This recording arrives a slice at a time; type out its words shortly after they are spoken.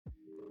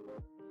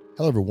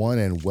Hello, everyone,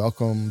 and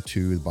welcome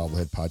to the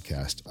Bobblehead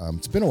Podcast.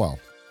 It's been a while.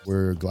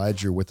 We're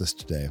glad you're with us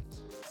today.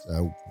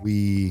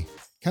 We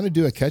kind of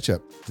do a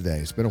catch-up today.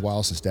 It's been a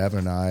while since Davin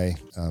and I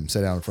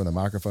sat down in front of the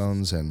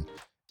microphones and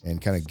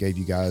kind of gave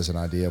you guys an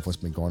idea of what's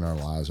been going on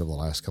in our lives over the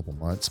last couple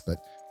months. But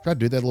try to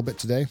do that a little bit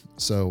today.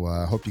 So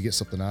I hope you get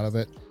something out of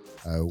it.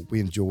 We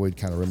enjoyed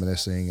kind of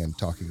reminiscing and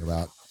talking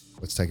about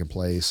what's taking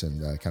place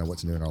and kind of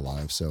what's new in our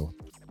lives. So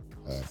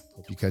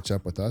hope you catch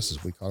up with us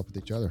as we caught up with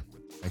each other.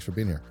 Thanks for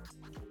being here.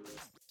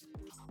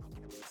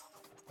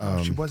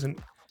 She wasn't.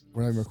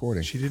 We're not even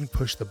recording. She didn't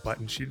push the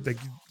button. She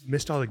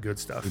missed all the good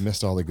stuff. We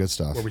missed all the good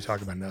stuff. Where we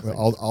talk about nothing.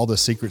 Well, all the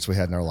secrets we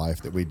had in our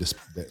life that we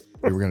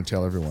were going to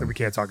tell everyone. That we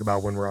can't talk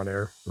about when we're on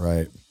air.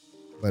 Right.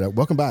 But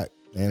welcome back,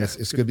 man.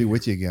 It's good to be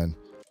with you again.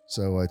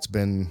 So I guess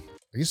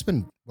it's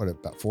been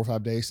about 4 or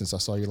 5 days since I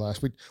saw you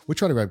last. We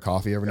try to grab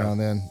coffee every now and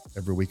then,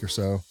 every week or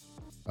so.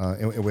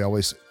 And we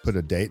always put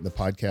a date in the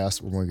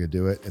podcast when we're going to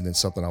do it. And then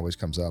something always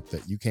comes up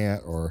that you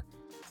can't, or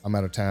I'm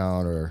out of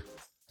town, or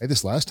hey,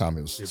 this last time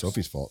it was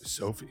Sophie's fault.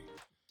 Sophie.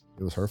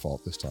 It was her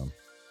fault this time.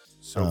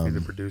 Sophie,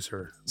 the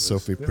producer.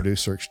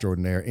 Producer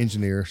extraordinaire,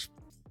 engineer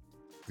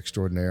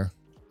extraordinaire.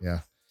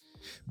 Yeah.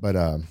 But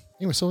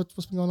anyway, so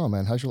what's been going on,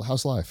 man?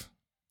 How's life?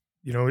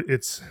 You know,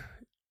 it's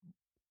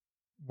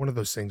one of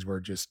those things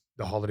where just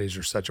the holidays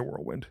are such a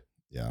whirlwind.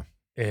 Yeah.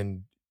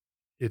 And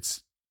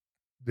it's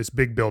this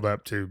big build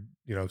up to,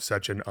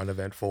 such an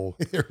uneventful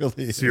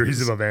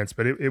series of events,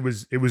 but it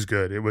was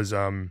good. It was,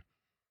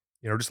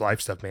 just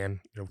life stuff, man,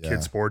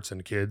 kids sports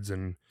and kids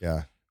and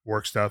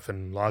work stuff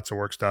and lots of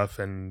work stuff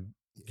and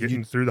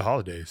getting through the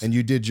holidays. And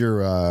you did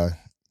your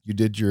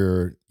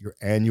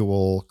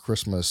annual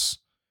Christmas.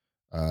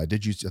 I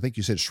think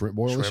you said shrimp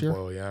boil this year? Shrimp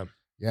boil, yeah.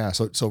 Yeah.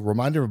 So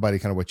remind everybody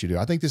kind of what you do.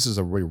 I think this is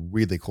a really,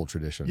 really cool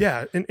tradition.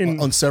 Yeah.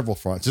 And on several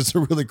fronts, it's a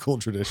really cool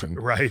tradition.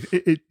 Right.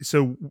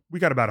 So we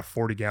got about a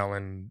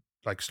 40-gallon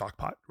stock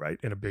pot, right?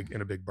 In a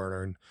big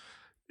burner. And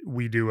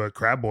we do a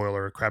crab boil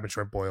or a crab and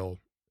shrimp boil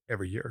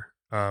every year.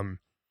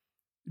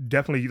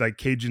 Definitely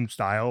Cajun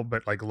style,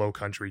 but low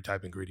country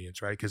type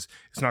ingredients, right? Because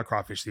it's not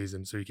crawfish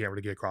season, so you can't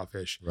really get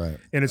crawfish. Right.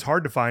 And it's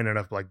hard to find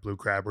enough blue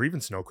crab or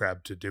even snow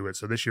crab to do it.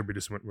 So this year we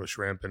just went with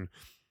shrimp, and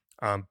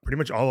pretty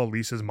much all of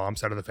Lisa's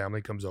mom's side of the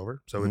family comes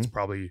over. So it's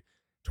probably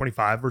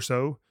 25 or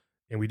so.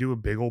 And we do a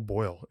big old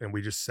boil and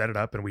we just set it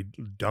up and we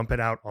dump it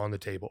out on the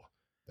table.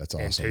 That's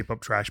awesome. And tape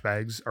up trash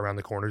bags around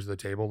the corners of the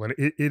table. And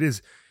it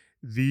is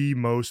the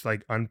most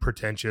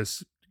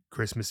unpretentious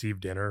Christmas Eve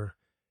dinner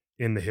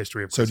in the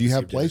history of Christmas. So do you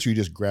have Eve plates dinner. or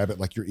you just grab it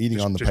like you're eating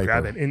on the just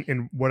paper? Grab it.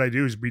 And what I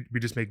do is we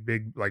just make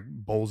big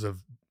bowls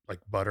of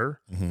butter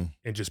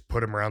and just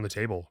put them around the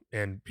table,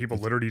 and people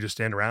literally just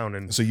stand aund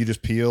and so you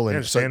just peel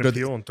and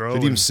peel and throw.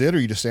 Did you even sit or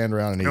you just stand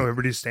around and eat? No,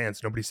 everybody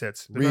stands. Nobody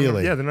sits.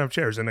 Really? They don't have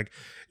chairs, and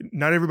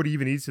not everybody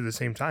even eats at the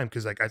same time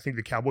because I think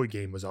the Cowboy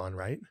game was on,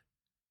 right?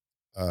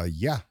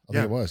 Yeah, I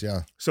think it was.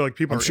 Yeah. So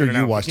people, I'm sure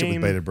you watched it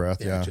with bated breath.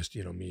 Yeah. Just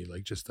me,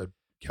 just a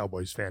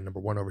Cowboys fan number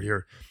one over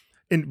here,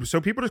 and so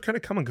people just kind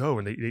of come and go,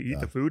 and they eat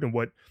the food, and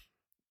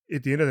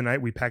at the end of the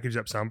night we packaged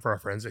up some for our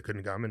friends that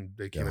couldn't come, and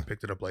they came and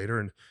picked it up later,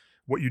 and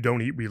what you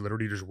don't eat, we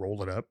literally just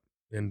roll it up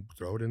and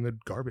throw it in the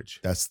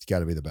garbage. That's got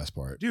to be the best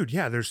part, dude.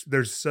 Yeah,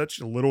 there's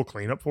such little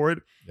cleanup for it.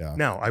 Yeah.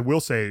 Now I will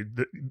say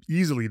that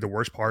easily the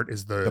worst part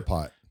is the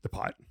pot. The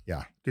pot.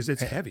 Yeah, because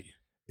it's heavy.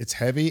 It's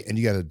heavy, and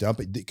you got to dump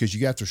it because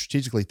you have to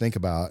strategically think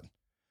about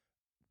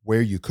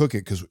where you cook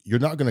it because you're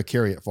not going to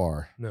carry it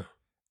far. No.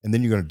 And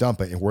then you're going to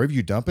dump it, and wherever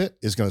you dump it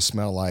is going to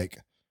smell like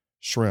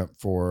shrimp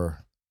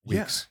for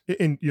weeks. Yeah.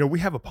 And we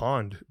have a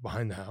pond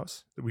behind the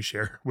house that we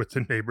share with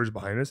the neighbors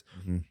behind us.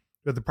 Mm-hmm.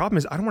 But the problem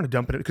is I don't want to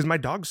dump it because my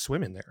dogs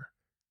swim in there.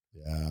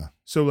 Yeah.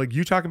 So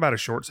you talk about a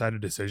short-sighted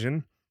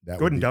decision. Go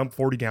ahead and dump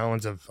 40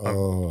 gallons of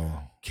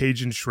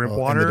Cajun shrimp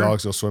water. And the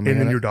dogs go swimming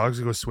and then your dogs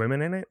go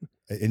swimming in it.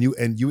 And you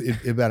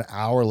about an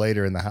hour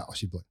later in the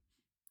house, you'd be like,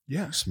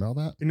 yeah, you smell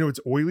that? It's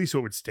oily, so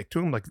it would stick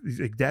to them.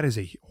 That is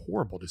a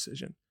horrible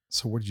decision.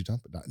 So where did you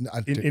dump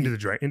it? Into the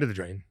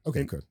drain.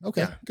 Okay, good.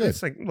 Okay, yeah, good.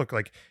 It's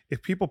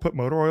if people put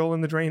motor oil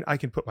in the drain, I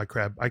can put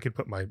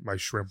my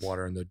shrimp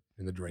water in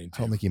the drain too.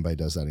 I don't think anybody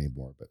does that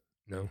anymore, but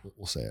no,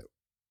 we'll say it.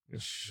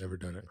 Never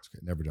done it. Okay.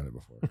 Never done it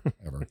before,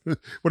 ever.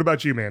 What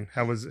about you, man?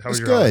 How was your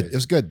good. holidays? It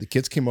was good. The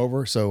kids came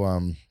over, so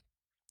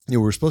we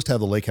were supposed to have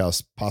the lake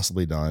house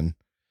possibly done,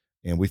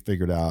 and we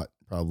figured out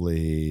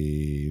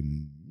probably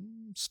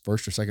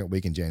first or second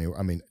week in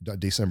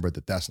December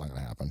that's not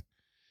going to happen.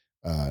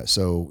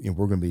 So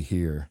we're going to be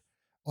here.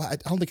 Well, I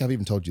don't think I've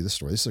even told you this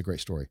story. This is a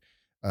great story.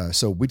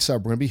 So we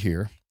decided we're going to be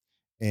here,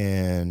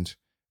 and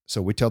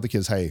so we tell the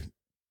kids, hey,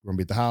 we're going to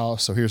be at the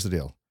house. So here's the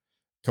deal.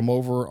 Come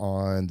over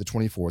on the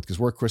 24th because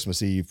we're a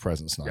Christmas Eve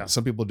presents night. Yeah.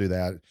 Some people do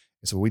that. And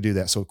so we do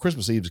that. So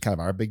Christmas Eve is kind of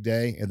our big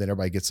day. And then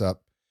everybody gets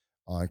up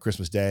on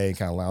Christmas Day and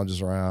kind of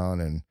lounges around.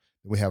 And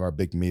we have our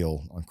big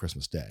meal on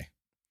Christmas Day.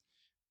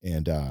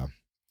 And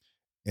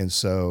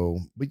so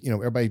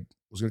everybody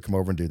was going to come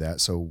over and do that.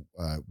 So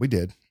we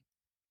did.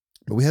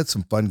 But we had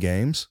some fun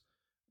games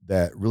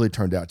that really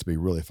turned out to be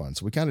really fun.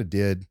 So we kind of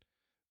did,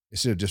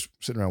 instead of just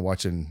sitting around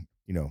watching,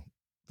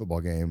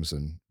 football games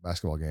and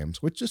basketball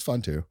games, which is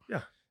fun too.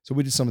 Yeah. So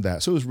we did some of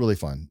that. So it was really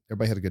fun.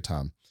 Everybody had a good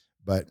time.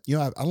 But I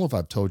don't know if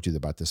I've told you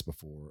about this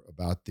before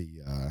about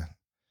the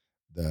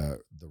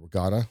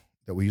regatta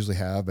that we usually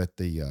have at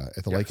the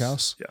lake Yes.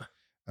 house.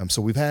 Yeah.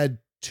 So we've had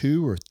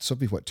two or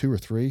something, what, two or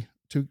three,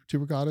 two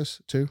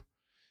regattas, two.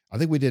 I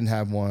think we didn't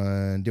have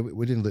one.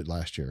 We didn't do it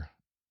last year,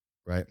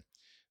 right?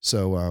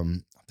 So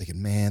I'm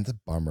thinking, man, the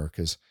bummer,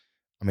 because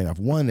I mean I've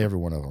won every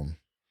one of them,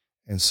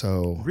 and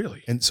so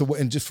Really? and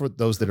just for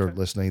those that are Okay.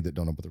 listening that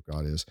don't know what the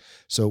regatta is,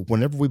 so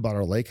whenever we bought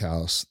our lake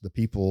house, the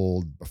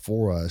people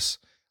before us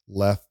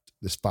left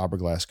this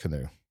fiberglass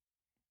canoe,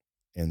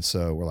 and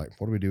so we're like,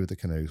 what do we do with the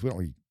canoes? We don't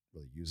really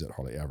use it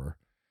hardly ever,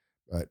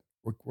 but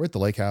we're at the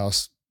lake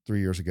house 3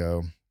 years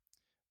ago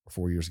or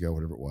 4 years ago,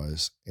 whatever it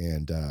was.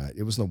 And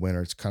it was in the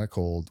winter. It's kind of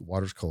cold.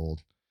 Water's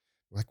cold.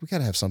 We're like, we got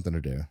to have something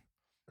to do.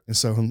 And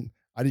so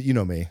I did,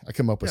 me, I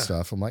come up with Yeah.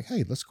 stuff. I'm like,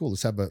 hey, let's cool.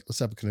 Let's have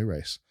a canoe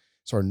race.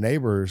 So our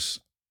neighbors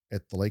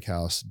at the lake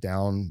house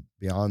down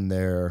beyond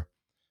there,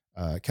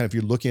 kind of, if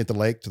you're looking at the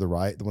lake to the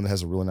right, the one that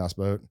has a really nice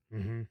boat,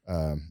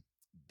 Mm-hmm.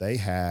 they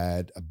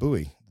had a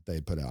buoy that they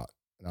had put out.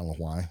 And I don't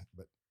know why,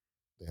 but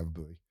they have a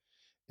buoy.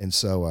 And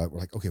so we're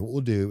like, okay, what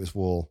we'll do is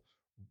we'll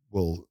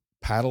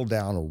paddle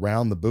down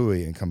around the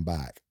buoy and come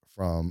back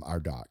from our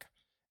dock,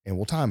 and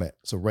we'll time it.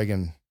 So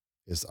Reagan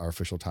is our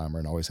official timer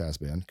and always has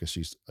been, because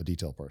she's a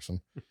detail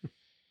person.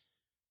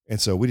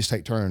 And so we just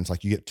take turns.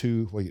 Like you get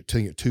two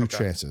Okay.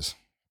 chances,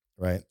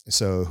 right?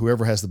 So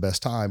whoever has the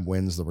best time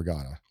wins the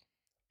regatta,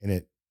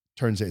 and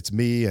it's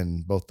me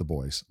and both the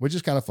boys, which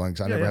is kind of fun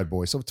because I Yeah, never yeah. had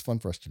boys, so it's fun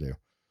for us to do.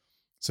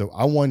 So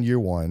I won year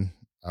one.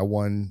 I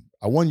won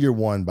year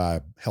one by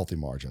a healthy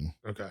margin.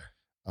 Okay.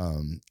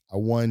 I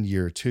won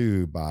year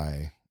two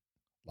by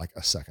like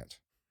a second.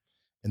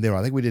 And then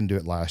I think we didn't do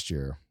it last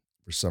year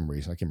for some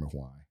reason. I can't remember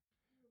why.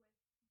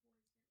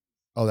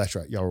 Oh, that's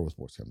right. Y'all were with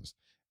sports chemists.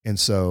 And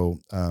so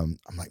I'm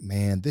like,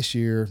 man, this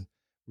year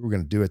we were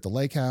going to do it at the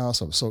lake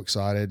house. I was so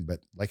excited, but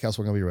lake house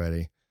wasn't going to be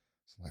ready.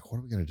 So I'm like, what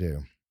are we going to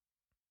do?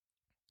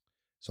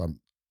 So I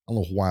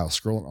don't know why I was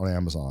scrolling on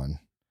Amazon,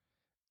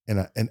 and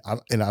I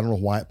don't know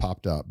why it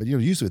popped up, but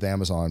usually with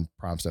Amazon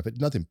Prime stuff,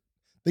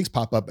 things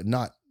pop up, but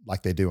not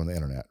like they do on the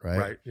internet, right?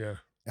 Right. Yeah.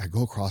 I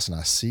go across and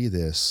I see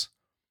this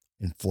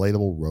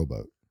inflatable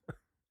rowboat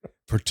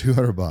for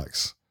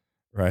 $200,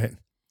 right?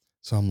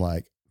 So I'm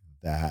like,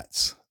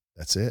 that's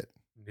it.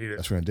 Need it.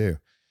 That's what I'm gonna do.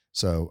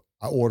 So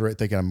I order it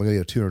thinking I'm gonna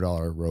get a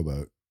 $200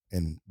 rowboat,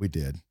 and we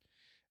did.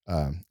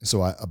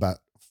 So I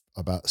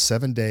about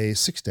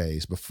 6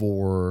 days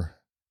before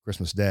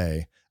Christmas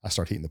Day, I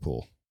start heating the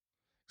pool.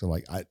 So I'm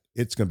like,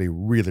 it's gonna be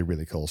really,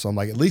 really cold. So I'm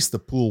like, at least the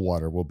pool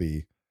water will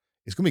be.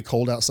 It's gonna be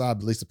cold outside,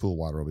 but at least the pool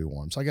water will be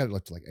warm. So I got it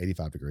up to like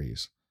 85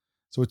 degrees.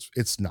 So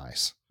it's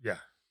nice. Yeah.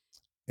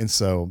 And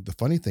so the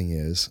funny thing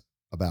is,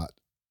 about,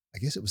 I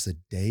guess it was the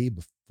day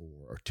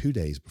before or 2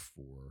 days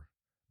before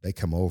they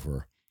come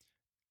over,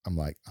 I'm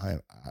like, I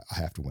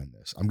have to win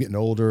this. I'm getting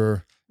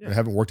older. Yeah. I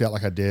haven't worked out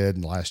like I did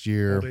in the last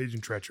year. Old age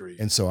and treachery.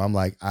 And so I'm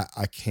like,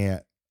 I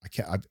can't,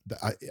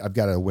 I've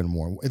got to win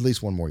more, at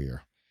least one more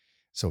year.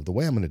 So the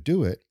way I'm going to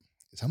do it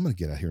is I'm going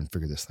to get out here and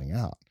figure this thing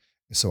out.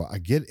 And so I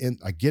get in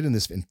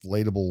this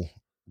inflatable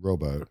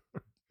rowboat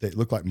that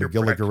looked like You're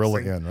Magilla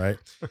Gorilla practicing. in, right?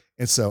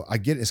 And so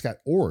it's got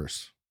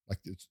oars, like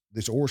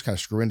these oars kind of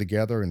screw in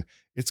together, and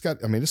it's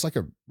like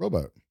a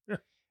rowboat. Yeah.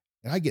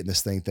 And I get in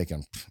this thing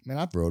thinking, man,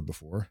 I've rowed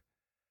before.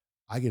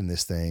 I get in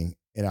this thing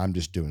and I'm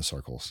just doing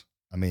circles.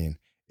 I mean,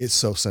 it's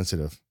so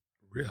sensitive.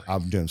 Really?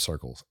 I'm doing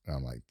circles. And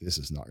I'm like, this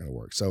is not going to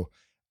work. So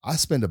I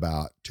spend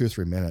about 2 or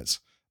 3 minutes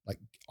like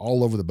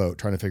all over the boat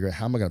trying to figure out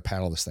how am I going to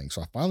paddle this thing.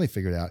 So I finally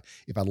figured out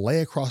if I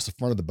lay across the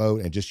front of the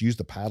boat and just use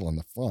the paddle in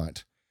the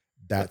front,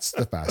 that's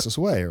the fastest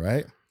way,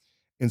 right?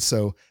 And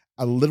so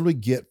I literally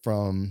get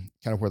from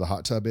kind of where the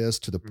hot tub is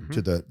to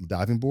the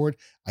diving board.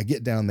 I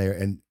get down there,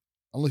 and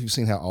I don't know if you've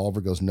seen how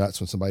Oliver goes nuts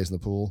when somebody's in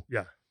the pool.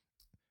 Yeah.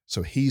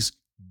 So he's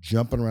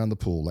jumping around the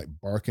pool, like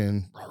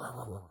barking,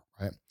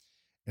 right?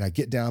 And I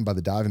get down by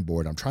the diving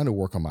board. I'm trying to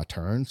work on my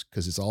turns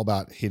because it's all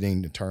about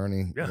hitting and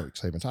turning,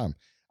 saving time.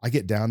 I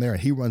get down there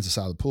and he runs the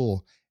side of the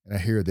pool, and I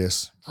hear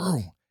this,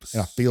 and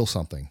I feel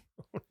something.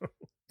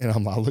 And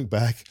I look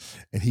back,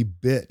 and he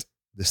bit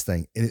this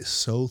thing, and it's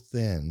so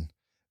thin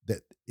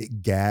that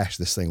it gashed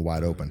this thing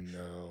wide open.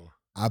 No.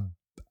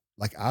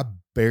 I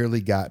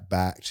barely got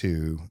back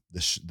to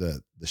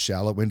the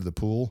shallow end of the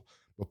pool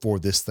before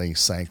this thing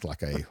sank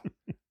like a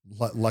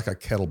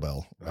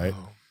kettlebell, right?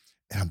 Oh.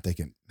 And I'm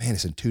thinking, man,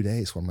 it's in 2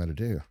 days. What am I going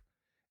to do?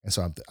 And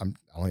so I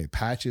only have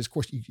patches. Of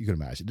course, you can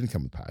imagine it didn't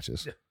come with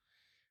patches. Yeah.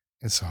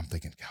 And so I'm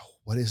thinking, God,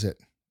 what is it?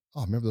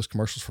 Oh, remember those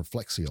commercials for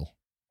Flex Seal?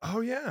 Oh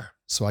yeah.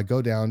 So I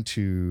go down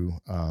to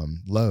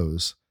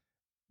Lowe's,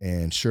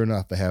 and sure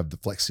enough, they have the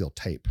Flex Seal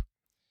tape.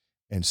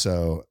 And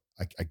so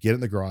I get in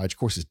the garage. Of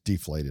course, it's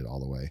deflated all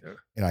the way. Yeah.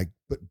 And I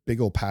put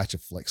big old patch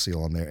of Flex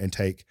Seal on there and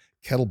take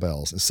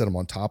kettlebells and set them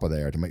on top of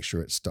there to make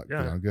sure it's stuck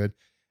down good.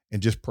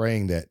 And just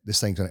praying that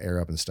this thing's going to air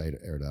up and stay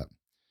aired up.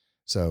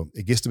 So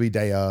it gets to be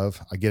day of.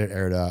 I get it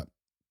aired up.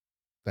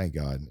 Thank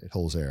God it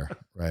holds air,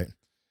 right?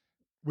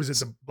 Was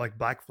it the like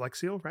black Flex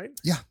Seal, right?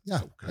 Yeah.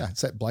 Okay. Yeah.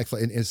 It's that black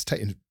flag, and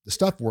and the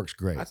stuff works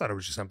great. I thought it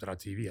was just something on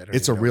TV. I don't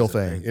It's a even know real it's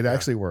thing. It Yeah.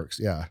 actually works.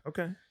 Yeah.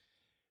 Okay.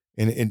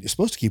 And it's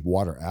supposed to keep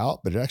water out,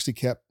 but it actually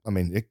kept, I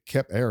mean, it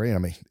kept air in. I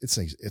mean,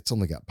 it's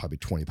only got probably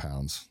 20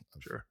 pounds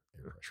of Sure.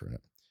 air pressure in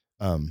it.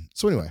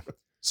 So anyway,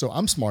 so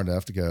I'm smart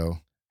enough to go,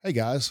 hey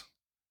guys,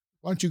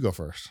 why don't you go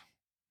first?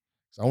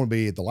 So I want to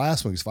be the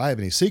last one because if I have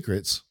any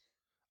secrets,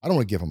 I don't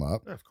want to give them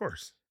up. Yeah, of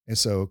course. And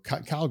so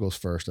Kyle goes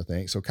first, I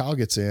think. So Kyle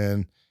gets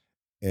in,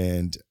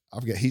 and I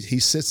forget, he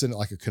sits in it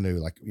like a canoe,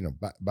 like, you know,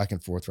 back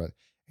and forth, right?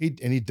 He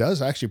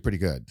does actually pretty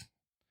good.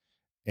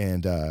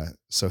 And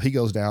so he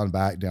goes down,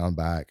 back,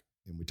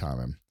 and we time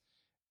him.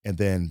 And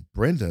then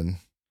Brendan's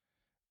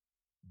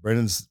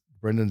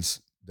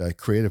the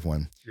creative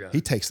one. Yeah.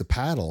 He takes the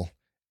paddle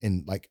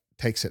and like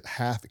takes it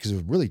half because it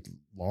was really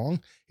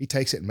long. He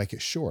takes it and make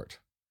it short.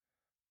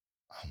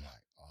 I'm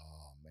like,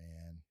 oh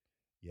man,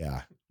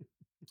 yeah,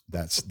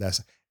 that's,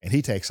 and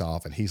he takes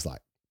off and he's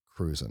like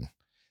cruising.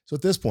 So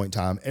at this point in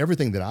time,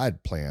 everything that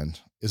I'd planned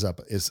is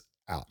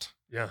out.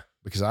 Yeah.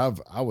 Because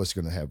I was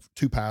going to have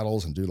 2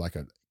 paddles and do like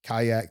a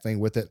kayak thing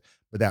with it,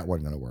 but that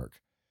wasn't going to work.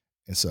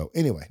 And so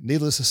anyway,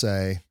 needless to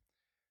say,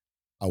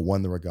 I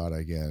won the regatta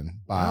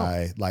again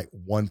by like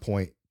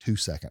 1.2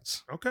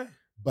 seconds. Okay.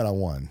 But I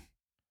won.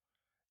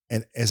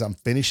 And as I'm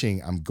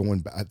finishing, I'm going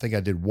back. I think I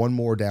did one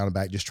more down and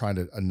back, just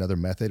trying another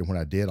method. And when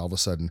I did, all of a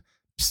sudden,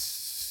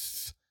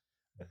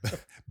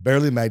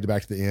 barely made it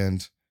back to the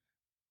end.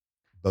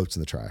 Boat's in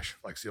the trash.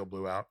 Flex Seal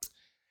blew out.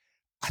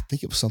 I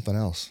think it was something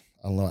else.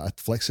 I don't know.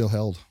 Flex Seal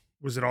held.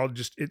 Was it all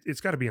just,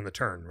 it's got to be in the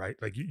turn, right?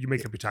 Like you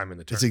make up your time in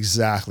the turn. It's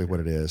exactly what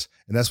it is.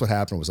 And that's what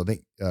happened was I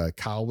think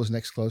Kyle was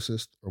next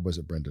closest, or was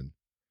it Brendan?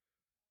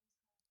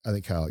 I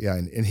think Kyle. Yeah.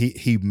 And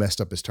he messed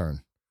up his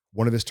turn.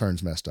 One of his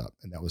turns messed up,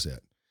 and that was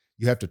it.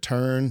 You have to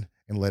turn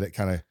and let it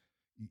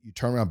you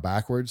turn around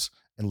backwards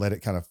and let it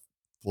kind of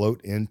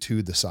float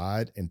into the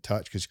side and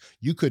touch, because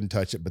you couldn't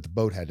touch it, but the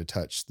boat had to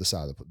touch the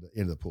side of the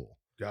end of the pool.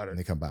 Got it. And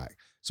they come back.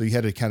 So you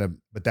had to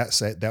but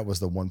that was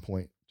the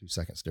 1.2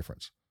 seconds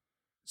difference.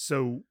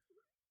 So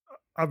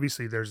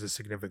obviously there's a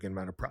significant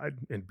amount of pride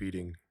in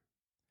beating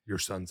your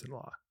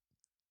sons-in-law.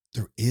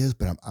 There is,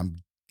 but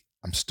I'm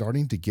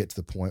starting to get to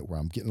the point where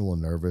I'm getting a little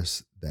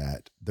nervous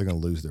that they're going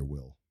to lose their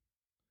will.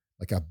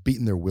 Like I've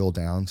beaten their will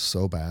down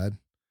so bad,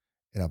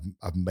 and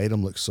I've made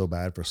them look so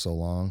bad for so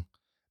long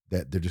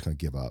that they're just going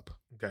to give up.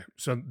 Okay.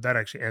 So that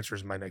actually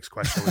answers my next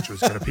question, which was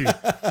going to be,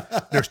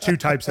 there's 2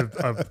 types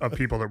of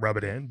people that rub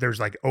it in. There's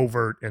like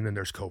overt, and then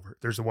there's covert.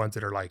 There's the ones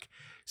that are like,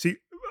 see,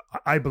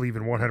 I believe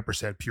in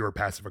 100% pure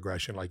passive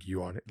aggression, like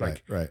you on it.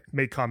 Like right.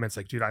 Make comments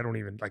like, dude, I don't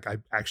even, like, I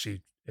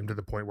actually am to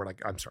the point where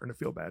like, I'm starting to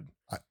feel bad.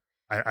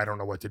 I don't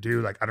know what to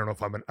do. Like, I don't know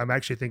if I'm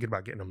actually thinking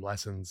about getting them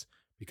lessons,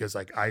 because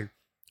like I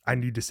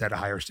need to set a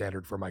higher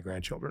standard for my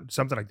grandchildren,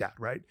 something like that.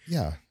 Right.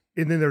 Yeah.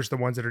 And then there's the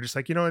ones that are just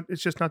like, you know,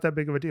 it's just not that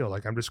big of a deal.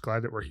 Like, I'm just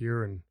glad that we're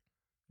here, and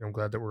I'm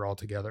glad that we're all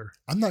together.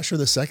 I'm not sure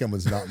the second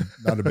one's not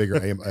a bigger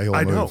a-hole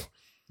I move. know.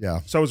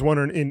 Yeah. So I was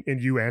wondering,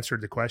 and you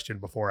answered the question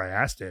before I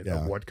asked it, Yeah.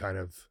 of what kind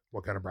of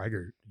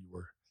braggart you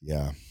were.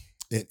 Yeah.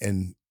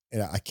 And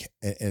I can't,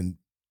 and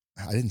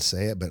I didn't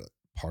say it, but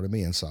part of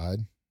me inside,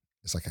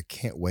 it's like, I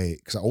can't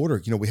wait. Cause I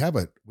ordered, you know, we have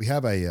a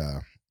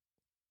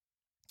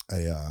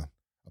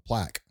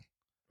plaque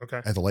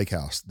Okay. at the lake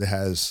house that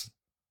has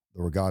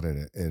the regatta in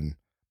it, and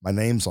my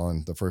name's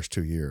on the first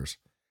 2 years,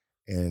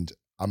 and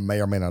I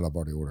may or may not have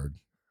already ordered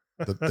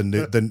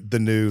the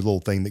new little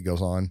thing that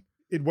goes on.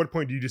 At what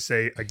point do you just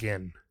say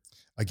again?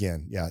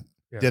 Yeah. Yeah.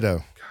 Ditto.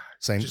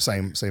 God,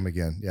 Same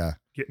again. Yeah.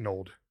 getting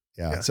old.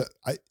 Yeah. Yeah. So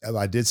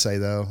I did say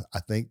though, I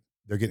think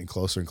they're getting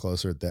closer and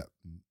closer that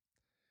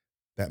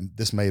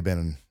this may have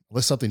been,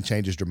 unless something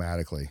changes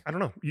dramatically. I don't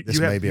know. You This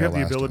have, may be you our have the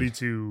last ability one.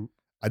 to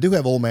I do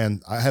have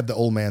I have the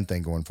old man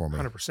thing going for me.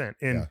 100%.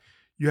 And Yeah.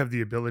 you have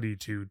the ability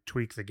to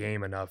tweak the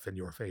game enough in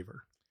your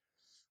favor.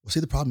 Well, see,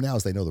 the problem now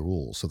is they know the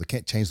rules, so they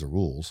can't change the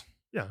rules.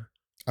 Yeah.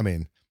 I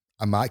mean,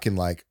 I might can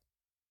like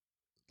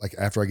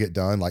after I get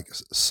done, like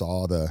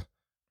saw the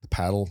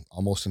paddle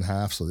almost in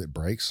half so that it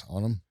breaks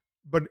on them.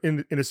 But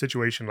in a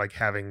situation like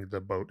having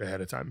the boat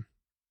ahead of time.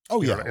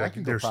 Oh You yeah, know, I like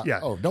can go there's- yeah.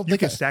 Oh, don't You think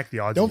can stack the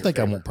odds. don't in your think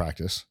I favor. won't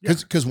practice Yeah.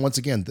 because once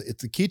again,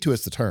 it's the key to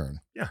it's the turn.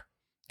 Yeah.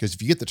 Because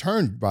if you get the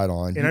turn right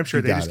on, And I'm sure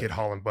you they got just it. get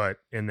hauling butt,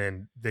 and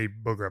then they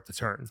booger up the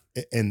turn.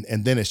 And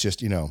then it's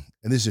just, you know,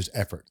 and this is just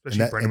effort.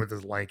 Especially and Brendan with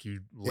his lanky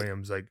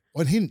limbs. Like,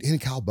 well, he and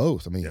Kyle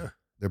both. I mean, Yeah.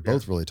 they're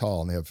both really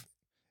tall, and they have,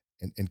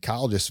 and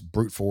Kyle just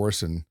brute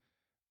force, and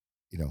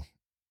you know,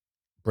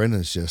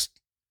 Brendan's just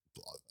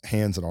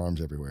hands and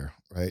arms everywhere,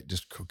 right?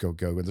 Just go,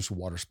 and there's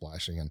water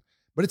splashing,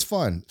 but it's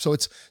fun. So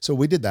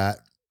we did that,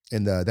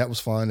 and that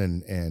was fun,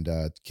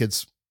 and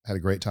kids had a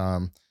great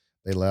time.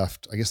 They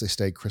left. I guess they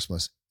stayed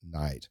Christmas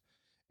night,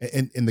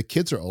 and the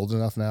kids are old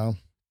enough now.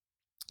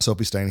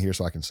 Sophie's staying here,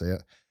 so I can say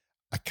it.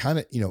 I kind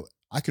of, you know,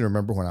 I can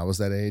remember when I was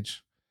that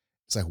age.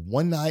 It's like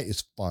one night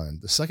is fun.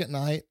 The second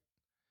night,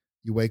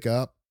 you wake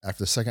up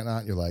after the second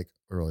night, you're like,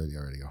 early, you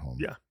already go home.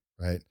 Yeah.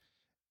 Right.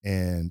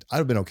 And I'd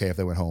have been okay if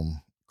they went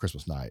home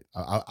Christmas night.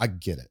 I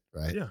get it.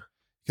 Right. yeah.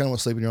 kind of want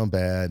to sleep in your own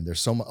bed.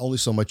 There's only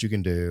so much you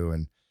can do.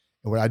 And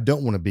what I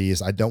don't want to be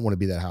is I don't want to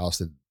be that house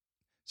that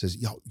says,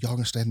 y'all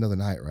gonna stay another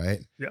night, right?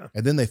 Yeah.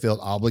 And then they feel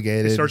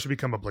obligated. It starts to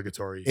become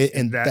obligatory.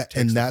 And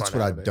that's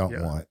what I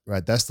don't want,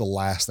 right? That's the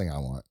last thing I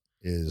want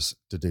is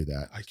to do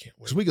that. I can't wait.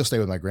 Because we go stay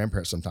with my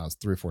grandparents sometimes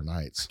 3 or 4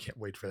 nights. I can't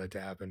wait for that to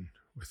happen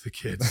with the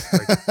kids.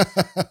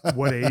 Like,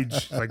 what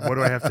age? Like, what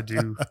do I have to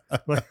do?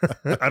 Like,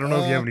 I don't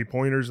know if you have any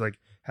pointers, like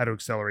how to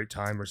accelerate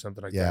time or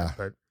something like that.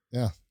 But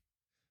yeah,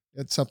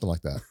 it's something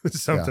like that.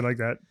 Something like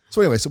that.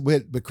 So anyway,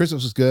 but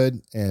Christmas was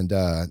good, and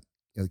the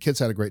kids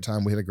had a great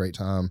time. We had a great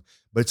time.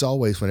 But it's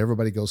always when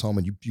everybody goes home,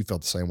 and you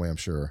felt the same way, I'm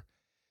sure.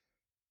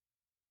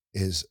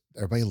 Is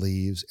everybody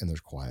leaves and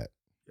there's quiet?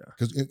 Yeah.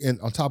 Because and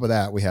on top of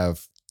that, we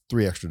have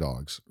 3 extra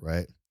dogs,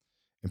 right?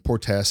 And poor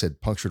Tess had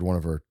punctured one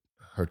of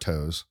her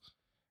toes,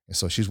 and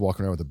so she's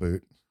walking around with a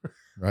boot,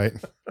 right?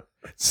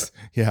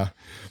 Yeah,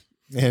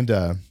 and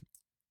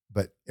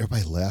but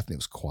everybody left and it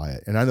was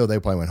quiet. And I know they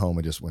probably went home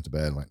and just went to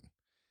bed and went.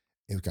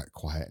 It got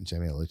quiet, and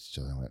Jamie and I looked at each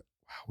other and went,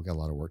 "Wow, we got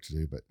a lot of work to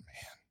do, but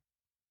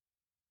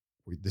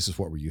man, this is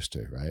what we're used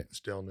to, right?"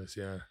 Stillness,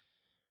 yeah.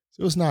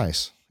 So it was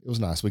nice. It was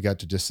nice. We got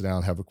to just sit down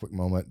and have a quick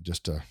moment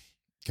just to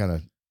kind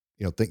of,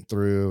 think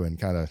through and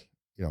kind of,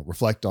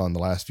 reflect on the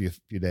last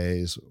few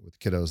days with the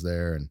kiddos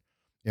there. And,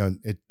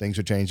 things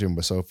are changing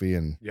with Sophie.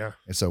 And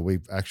so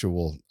we've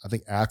actually I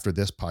think after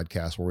this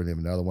podcast, we're going to have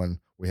another one.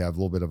 We have a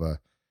little bit of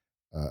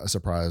a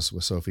surprise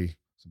with Sophie,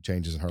 some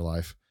changes in her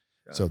life.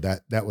 Yeah. So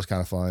that was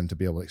kind of fun to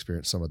be able to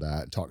experience some of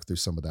that and talk through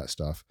some of that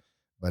stuff.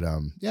 But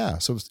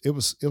so it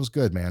was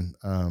good, man.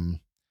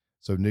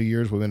 So New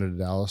Year's we went into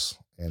Dallas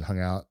and hung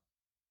out.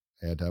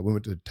 And we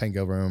went to the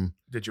Tango Room.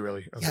 Did you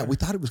really? Okay. Yeah, we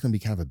thought it was going to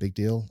be kind of a big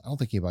deal. I don't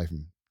think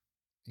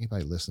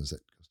anybody listens that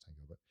goes to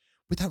Tango, but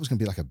we thought it was going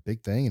to be like a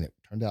big thing, and it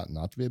turned out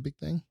not to be a big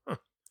thing. Huh.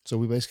 So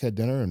we basically had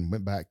dinner and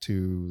went back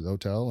to the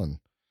hotel and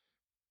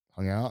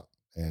hung out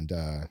and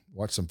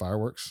watched some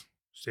fireworks.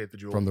 Stay at the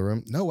Jewel from the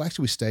room. No,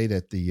 actually, we stayed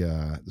at the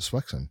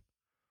Swexen.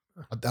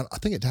 Huh. I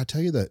think did I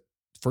tell you that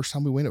first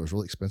time we went, it was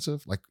really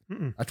expensive. Like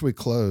after we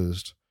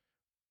closed,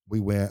 we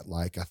went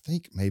like I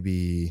think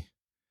maybe.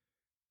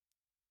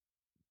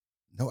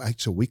 No,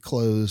 actually, we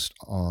closed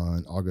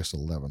on August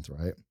 11th,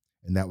 right?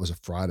 And that was a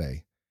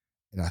Friday.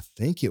 And I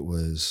think it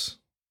was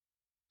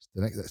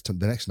the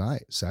next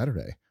night,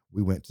 Saturday,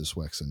 we went to the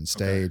Swexen and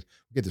stayed. Okay.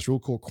 We get this real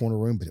cool corner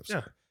room, but it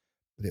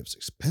was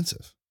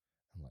expensive.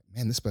 I'm like,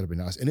 man, this better be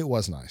nice. And it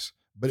was nice,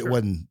 but it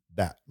wasn't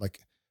that.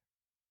 Like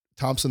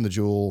Thompson, the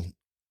Jewel,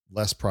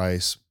 less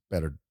price,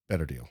 better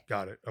deal.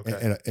 Got it.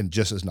 Okay. And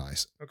just as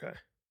nice. Okay.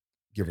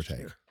 Give or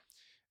take.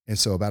 And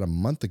so about a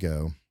month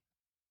ago,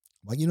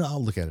 well,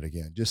 I'll look at it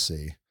again, just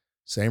see.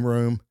 Same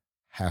room,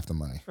 half the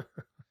money.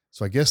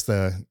 So I guess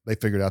they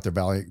figured out their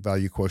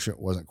value quotient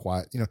wasn't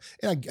quite, and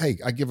I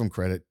give them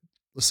credit.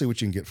 Let's see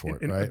what you can get for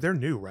it, right? They're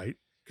new, right?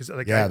 Because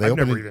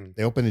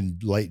they opened in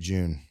late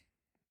June.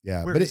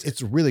 Yeah, but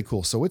it's really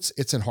cool. So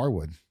it's in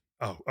Harwood.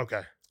 Oh,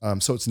 okay.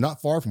 So it's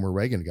not far from where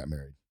Reagan got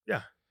married.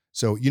 Yeah.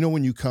 So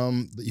when you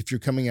come, if you're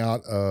coming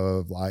out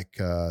of like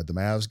the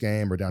Mavs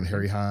game or down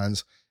Harry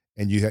Hines,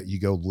 and you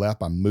go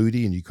left on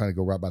Moody and you kind of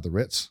go right by the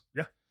Ritz.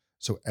 Yeah.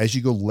 So as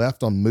you go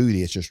left on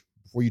Moody, it's just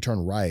before you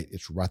turn right,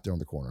 it's right there on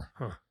the corner.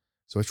 Huh.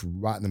 So it's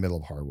right in the middle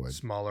of Harwood.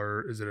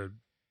 Smaller. Is it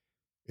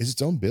it's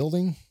its own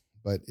building,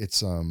 but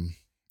it's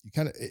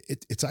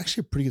it's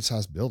actually a pretty good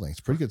sized building. It's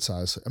pretty good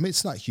size. I mean,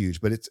 it's not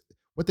huge, but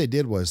what they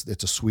did was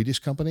it's a Swedish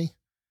company,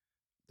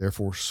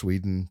 therefore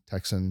Sweden,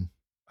 Texan,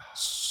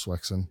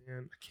 Swexen.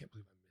 Man, I can't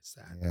believe I missed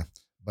that. Yeah.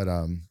 But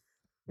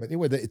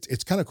anyway,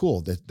 it's kind of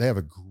cool that they have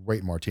a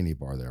great martini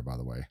bar there, by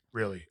the way.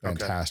 Really?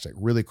 Fantastic.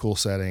 Okay. Really cool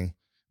setting.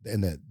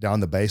 And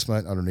down the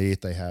basement underneath,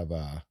 they have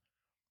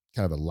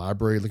kind of a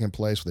library looking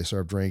place where they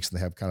serve drinks, and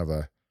they have kind of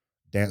a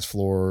dance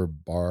floor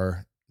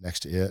bar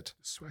next to it.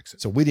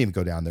 So we didn't even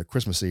go down there.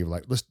 Christmas Eve,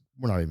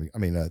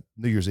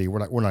 New Year's Eve, we're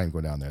not even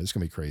going down there. It's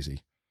going to be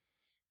crazy.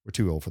 We're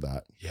too old for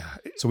that. Yeah.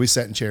 So we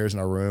sat in chairs in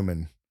our room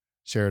and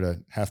shared a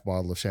half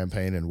bottle of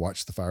champagne and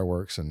watched the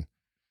fireworks. And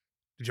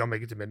did y'all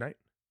make it to midnight?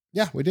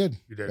 Yeah, we did.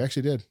 You did? We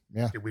actually did.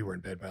 Yeah. We were in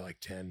bed by like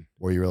 10.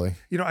 Were you really?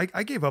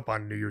 I gave up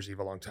on New Year's Eve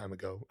a long time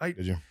ago.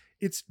 Did you?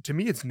 To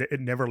me, it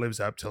never lives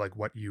up to like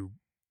what you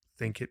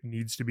think it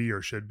needs to be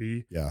or should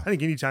be. Yeah. I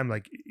think anytime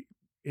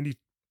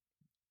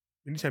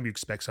you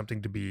expect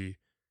something to be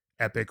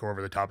epic or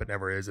over the top, it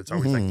never is. It's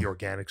always like the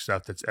organic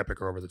stuff that's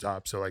epic or over the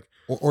top. So like,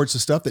 or it's the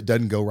stuff that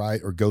doesn't go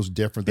right or goes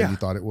different than you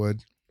thought it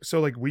would. So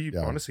like we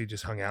honestly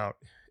just hung out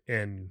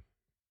and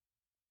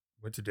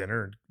went to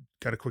dinner and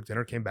got a quick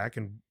dinner, came back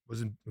and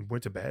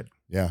went to bed.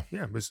 Yeah.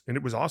 Yeah.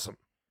 It was awesome.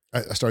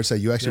 I started to say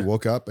you actually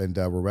woke up and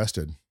were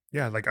rested.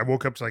 Yeah. Like I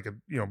woke up to like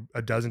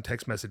a dozen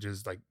text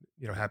messages, like,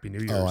 Happy New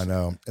Year. Oh, I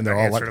know. And they're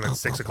all like at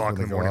 6 o'clock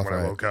in the morning when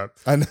I woke up.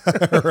 I know.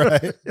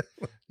 Right.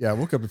 Yeah. I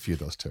woke up a few of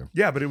those too.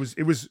 Yeah. But it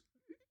was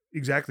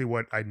exactly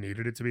what I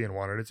needed it to be and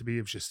wanted it to be.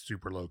 It was just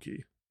super low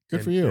key.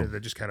 Good for you. That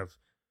just kind of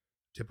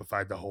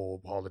typified the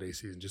whole holiday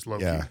season, just low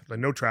key. Yeah. Like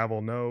no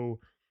travel, no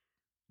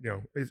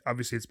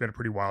obviously it's been a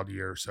pretty wild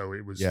year, so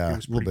it was Yeah, a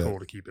little pretty bit. cool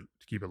to keep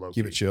it low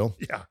Keep key. it chill.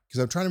 Yeah. Because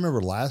I'm trying to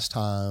remember last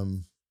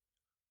time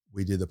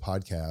we did the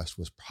podcast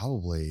was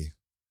probably,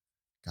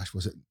 gosh,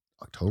 was it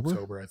October?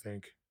 October, I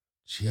think.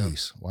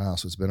 Jeez. Yeah. Wow.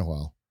 So it's been a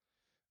while.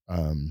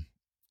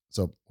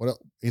 So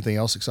anything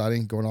else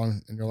exciting going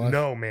on in your life?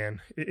 No,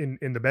 man,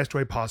 in the best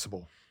way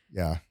possible.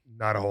 Yeah.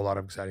 Not a whole lot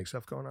of exciting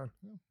stuff going on.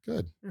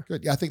 Good. Yeah.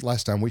 Good. Yeah. I think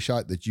last time we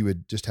shot that you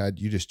had just had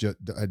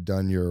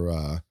done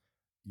your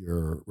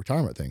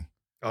retirement thing.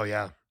 Oh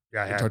yeah.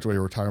 Yeah. I talked about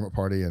your retirement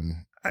party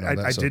and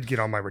I did get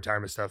all my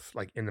retirement stuff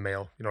like in the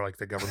mail, like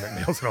the government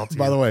mails it all to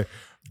By you. the way,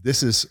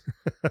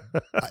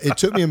 it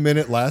took me a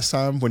minute last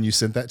time when you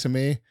sent that to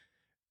me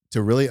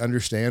to really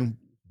understand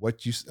why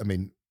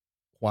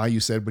you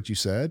said what you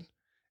said.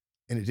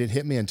 And it didn't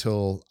hit me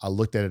until I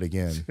looked at it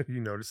again.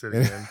 You noticed it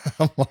again.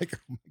 I'm like,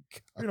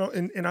 oh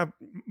my God.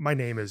 My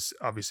name is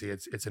obviously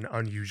it's an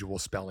unusual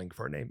spelling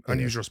for a name.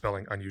 Unusual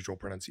spelling, unusual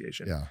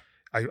pronunciation. Yeah.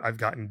 I've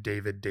gotten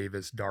David,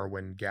 Davis,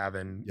 Darwin,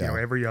 Gavin, Yeah.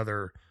 Every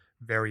other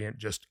variant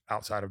just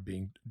outside of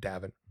being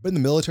Davin. But in the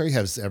military,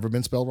 has it ever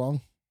been spelled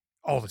wrong?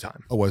 All the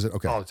time. Oh, was it?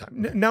 Okay. All the time.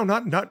 No,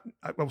 not.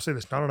 I will say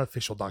this: not on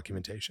official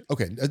documentation.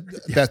 Okay,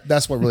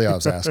 that's what really I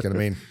was asking. I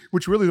mean,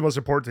 which really the most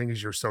important thing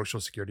is your social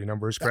security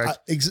number is correct.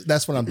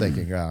 That's what I'm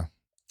thinking. Yeah.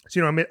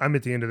 So I'm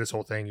at the end of this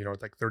whole thing.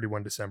 It's like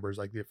 31 December is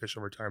like the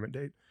official retirement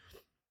date.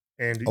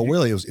 And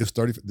really, it was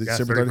 30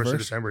 December 31st?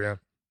 December. Yeah.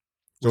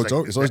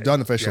 So it's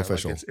done official.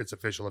 Like it's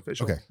official.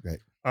 Okay, great.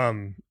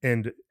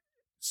 And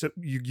so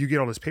you get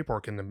all this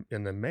paperwork in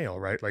the mail,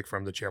 right? Like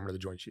from the chairman of the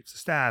Joint Chiefs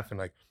of Staff, and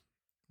like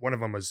one of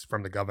them was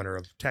from the governor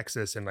of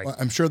Texas, and like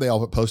I'm sure they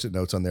all put Post-it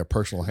notes on their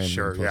personal hand.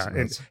 Sure, yeah,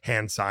 and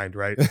hand signed,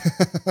 right?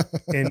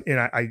 and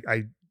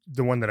I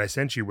the one that I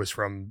sent you was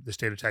from the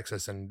state of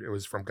Texas, and it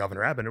was from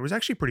Governor Abbott. It was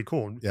actually pretty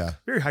cool. Yeah,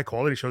 very high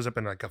quality. It shows up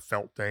in like a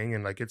felt thing,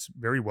 and like it's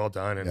very well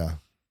done. And yeah.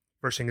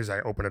 First thing is I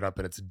open it up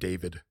and it's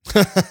David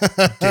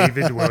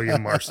David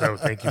William Marceau.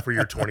 Thank you for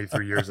your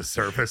 23 years of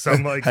service.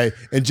 I'm like, hey,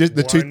 and just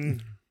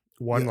the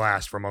one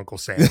last from Uncle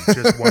Sam.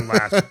 Just one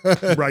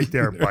last right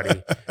there,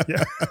 buddy.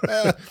 Yeah.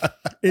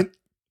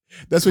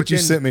 That's what you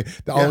sent me.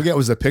 All I get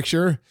was a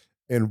picture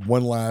and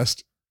one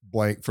last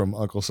blank from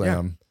Uncle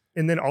Sam.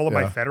 Yeah. And then all of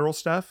my federal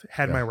stuff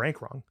had my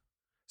rank wrong.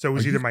 So it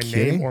was either my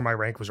name or my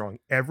rank was wrong.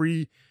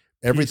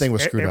 Everything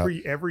was screwed up.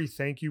 Every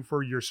thank you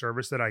for your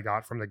service that I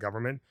got from the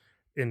government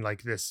in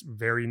like this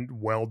very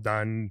well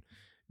done,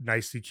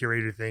 nicely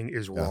curated thing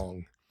is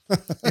wrong.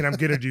 And I'm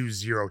going to do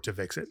 0 to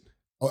fix it.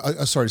 Oh,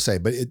 I'm sorry to say,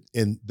 but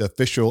in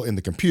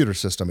the computer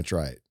system, it's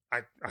right.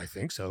 I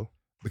think so.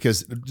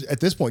 Because at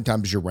this point in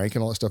time, does your rank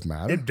and all that stuff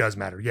matter? It does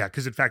matter. Yeah.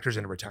 Cause it factors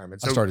into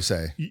retirement. So, I started to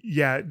say,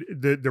 yeah,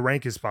 the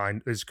rank is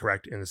fine, is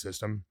correct in the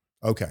system.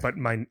 Okay. But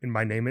my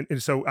name,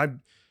 and so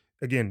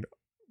again,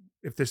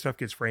 if this stuff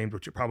gets framed,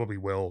 which it probably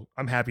will,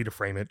 I'm happy to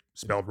frame it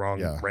spelled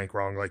wrong, rank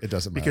wrong. Like it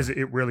doesn't matter because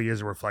it really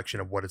is a reflection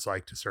of what it's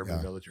like to serve in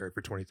the military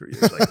for 23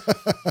 years. Like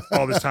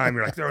all this time,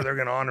 you're like, they're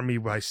going to honor me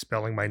by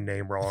spelling my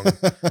name wrong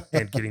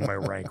and getting my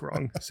rank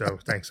wrong. So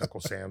thanks, Uncle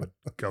Sam and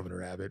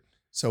Governor Abbott.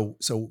 So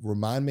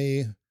remind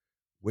me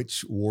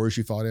which wars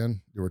you fought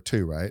in. There were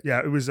 2, right? Yeah,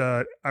 it was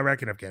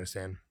Iraq and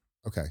Afghanistan.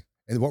 Okay.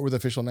 And what were the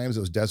official names? It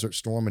was Desert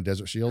Storm and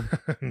Desert Shield?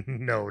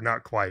 No,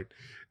 not quite.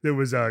 There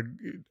was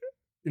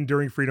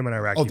Enduring Freedom in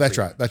Iraq. Oh, that's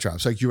right. That's right.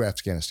 So you were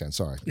Afghanistan.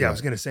 Sorry. Yeah, I was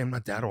going to say I'm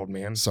not that old,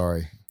 man.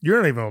 Sorry. You're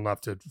not even old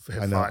enough to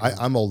have I know.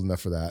 I'm old enough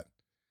for that.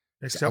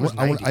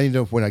 I need to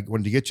know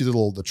when you get you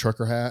the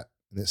trucker hat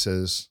and it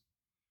says,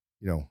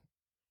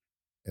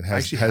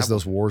 it has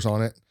those wars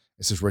on it.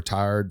 It says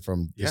retired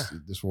from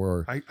this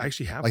war. I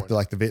actually have one.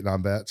 Like the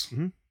Vietnam vets.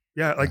 Mm-hmm.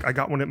 Yeah, like I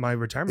got one at my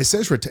retirement. It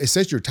says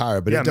you're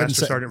retired, but it doesn't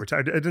Master Sergeant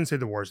retired. It didn't say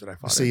the wars that I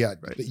fought. See, yeah,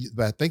 right.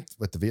 But I think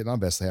with the Vietnam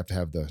vets, they have to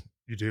have the.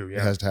 You do, yeah.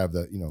 It has to have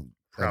the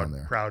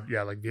proud,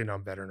 yeah, like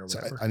Vietnam veteran or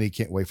whatever. So I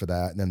can't wait for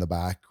that. And then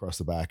across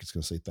the back, it's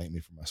going to say "Thank me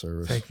for my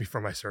service." Thank me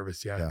for my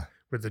service. Yeah.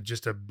 With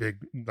just a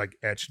big like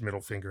etched middle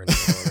finger in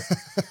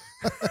the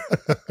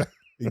middle of it.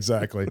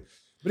 Exactly. But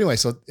anyway,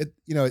 so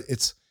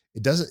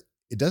it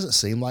doesn't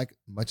seem like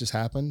much has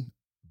happened,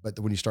 but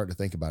when you start to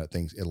think about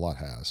it, a lot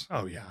has.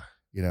 Oh yeah.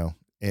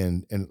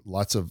 And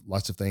lots of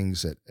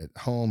things at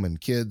home and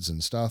kids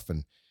and stuff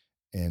and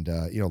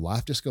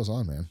life just goes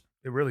on, man.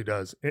 It really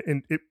does.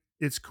 And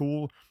it's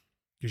cool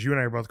because you and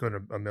I are both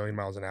going a million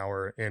miles an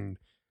hour in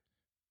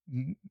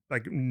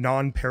like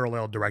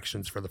non-parallel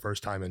directions for the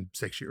first time in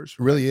 6 years.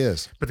 Right? It really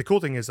is. But the cool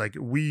thing is like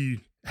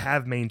we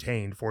have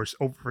maintained for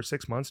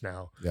 6 months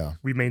now. Yeah.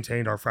 We've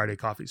maintained our Friday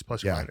coffees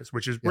plus or minus,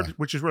 which is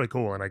really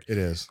cool. And like, it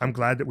is. I'm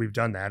glad that we've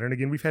done that. And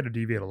again, we've had to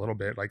deviate a little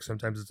bit. Like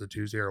sometimes it's a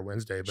Tuesday or a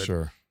Wednesday, but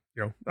sure.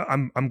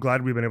 I'm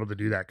glad we've been able to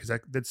do that because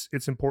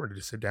it's important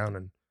to sit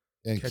down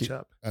and catch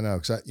up. I know.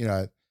 Cause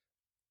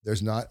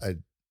there's not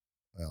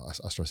I'll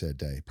start to say a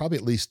day, probably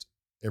at least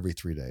every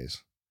 3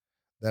 days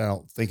that I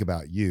don't think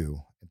about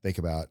you and think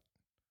about,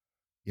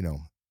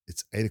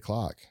 it's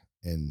 8:00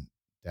 and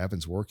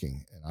Davin's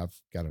working and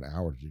I've got an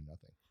hour to do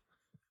nothing.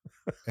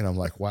 And I'm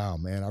like, wow,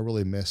 man, I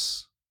really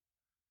miss.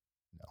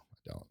 No, I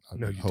don't.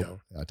 No, you don't.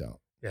 I don't.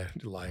 Yeah,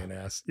 lion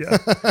ass. Yeah.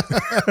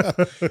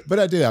 But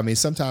I do. I mean,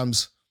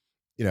 sometimes,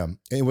 and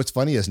what's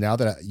funny is now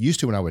that I used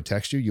to, when I would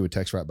text you, you would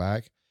text right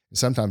back. And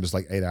sometimes it's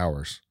like 8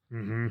 hours.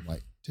 Mm-hmm. I'm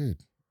like, dude,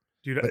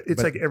 Dude,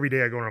 it's like every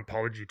day I go on an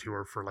apology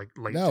tour for like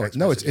late text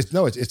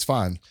messages. it's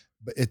fine.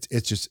 But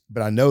it's just,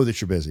 but I know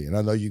that you're busy and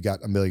I know you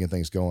got a million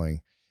things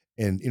going.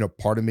 And,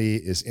 part of me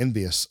is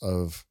envious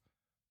of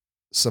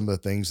some of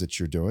the things that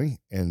you're doing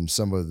and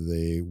some of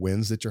the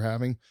wins that you're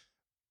having.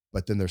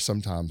 But then there's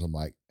sometimes I'm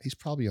like, he's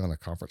probably on a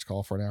conference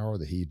call for an hour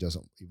that he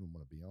doesn't even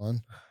want to be on.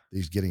 That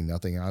he's getting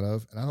nothing out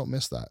of. And I don't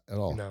miss that at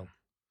all.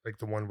 Like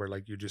the one where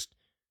like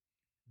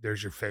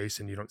there's your face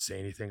and you don't say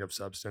anything of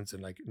substance.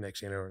 And like next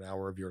thing you know, an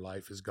hour of your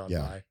life has gone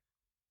by.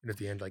 And at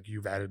the end, like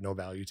you've added no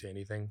value to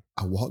anything.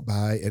 I walk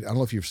by and I don't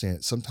know if you've seen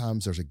it.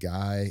 Sometimes there's a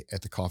guy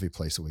at the coffee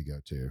place that we go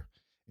to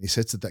and he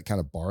sits at that kind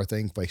of bar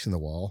thing facing the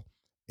wall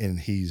and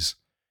he's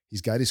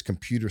got his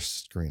computer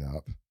screen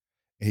up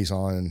and he's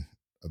on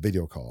a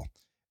video call.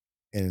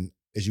 And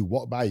as you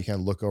walk by, you kind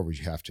of look over as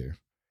you have to.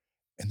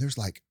 And there's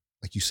like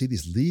you see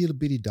these little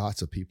bitty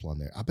dots of people on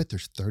there. I bet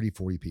there's 30,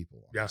 40 people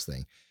on this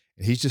thing.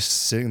 And he's just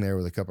sitting there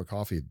with a cup of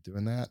coffee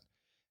doing that.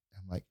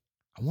 I'm like,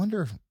 I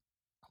wonder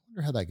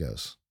how that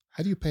goes.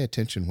 How do you pay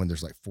attention when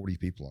there's like 40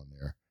 people on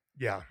there?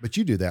 Yeah. But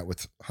you do that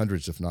with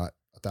hundreds, if not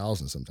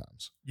 1,000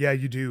 sometimes. Yeah,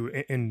 you do.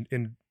 And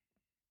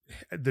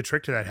the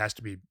trick to that has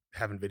to be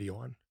having video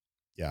on.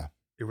 Yeah.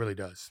 It really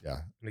does. Yeah.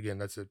 And again,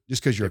 that's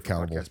just because you're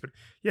accountable. Podcast, but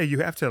yeah,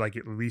 you have to like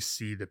at least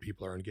see that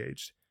people are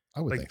engaged.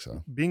 I would think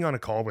so. Being on a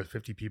call with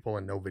 50 people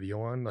and no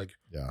video on, like,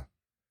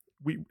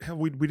 we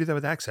did that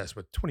with Access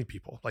with 20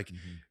 people. Like,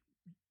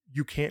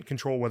 you can't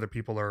control whether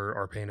people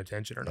are paying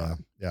attention or not.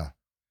 Yeah.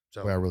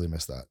 So I really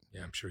miss that.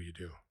 Yeah, I'm sure you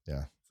do.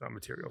 Yeah. It's not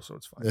material, so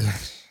it's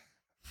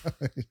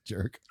fine.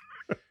 Jerk.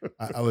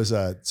 I was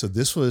so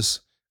this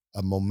was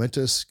a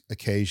momentous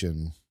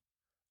occasion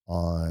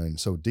on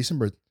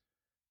December.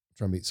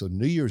 So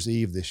New Year's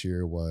Eve this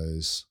year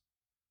was,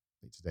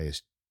 I think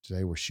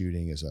today we're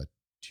shooting is a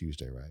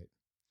Tuesday, right?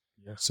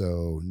 Yeah.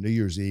 So New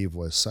Year's Eve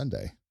was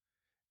Sunday.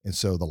 And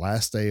so the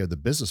last day of the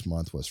business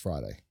month was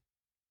Friday.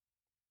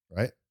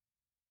 Right?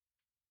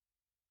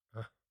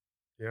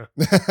 Yeah.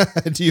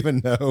 Do you even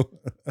know?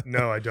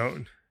 No, I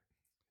don't.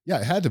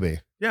 Yeah, it had to be.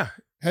 Yeah.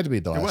 It had to be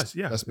the last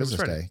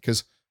business day.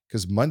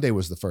 Because Monday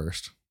was the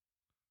first.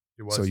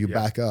 It was. So you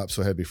back up,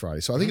 so it had to be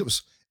Friday. So I think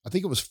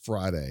it was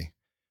Friday.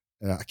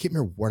 And I can't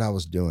remember what I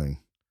was doing.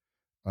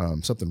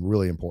 Something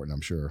really important,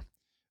 I'm sure.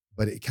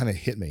 But it kind of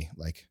hit me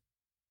like,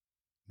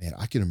 man,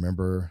 I can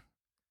remember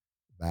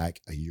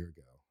back a year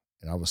ago.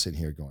 And I was sitting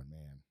here going,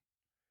 man,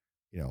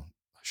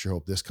 I sure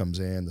hope this comes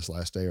in this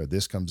last day or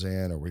this comes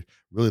in. Or we're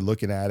really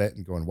looking at it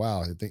and going,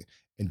 wow.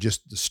 And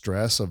just the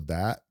stress of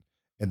that.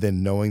 And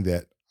then knowing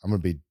that I'm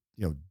going to be,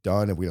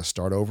 done and we're going to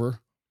start over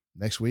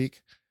next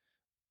week.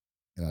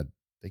 And I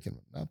thinking,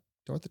 no,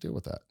 don't have to deal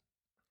with that.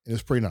 It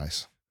was pretty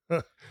nice.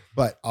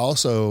 But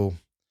also,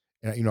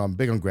 and I'm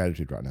big on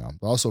gratitude right now,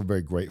 but also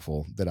very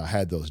grateful that I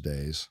had those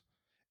days.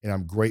 And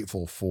I'm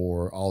grateful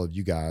for all of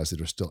you guys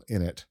that are still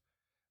in it.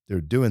 They're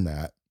doing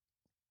that.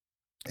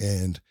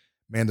 And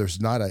man,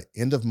 there's not an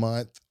end of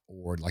month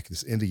or like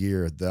this end of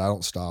year that I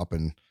don't stop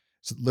and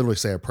literally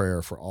say a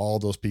prayer for all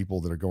those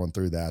people that are going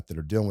through that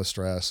are dealing with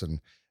stress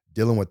and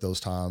dealing with those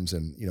times.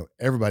 And,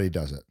 everybody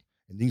does it.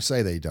 And you can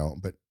say they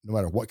don't, but no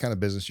matter what kind of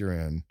business you're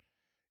in,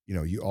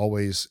 you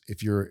always,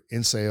 if you're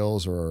in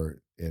sales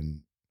or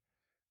in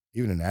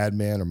even an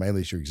admin or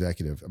mainly it's your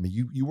executive, I mean,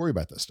 you worry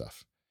about that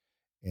stuff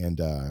and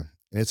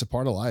it's a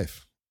part of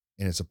life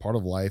and it's a part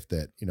of life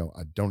that,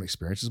 I don't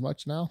experience as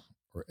much now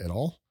or at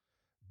all,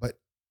 but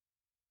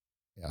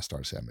yeah, I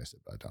started to say I missed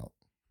it, but I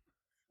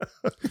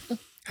don't.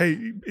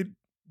 Hey,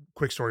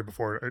 quick story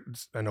before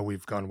I know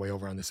we've gone way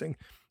over on this thing,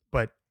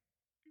 but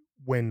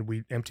when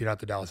we emptied out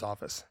the Dallas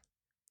office,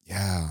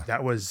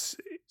 that was.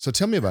 So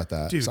tell me about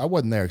that. Dude, I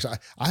wasn't there because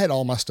I had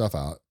all my stuff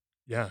out.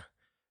 Yeah.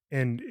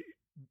 And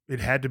it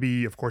had to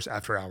be, of course,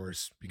 after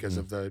hours because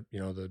of the,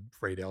 the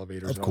freight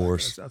elevators and all that kind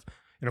of stuff.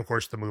 And of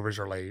course the movers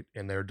are late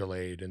and they're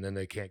delayed and then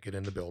they can't get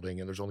in the building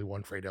and there's only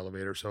one freight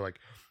elevator. So like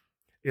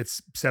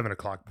it's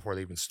 7:00 before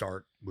they even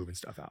start moving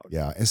stuff out.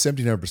 Yeah. And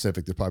 1700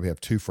 Pacific, they probably have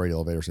 2 freight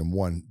elevators and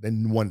one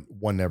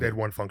never. They had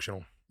one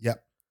functional.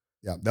 Yep.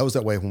 Yeah. That was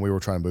that way when we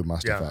were trying to move my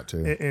stuff out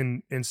too.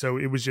 And so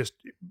it was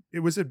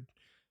a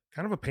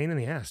kind of a pain in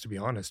the ass, to be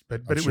honest,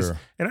 but it was, and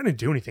I didn't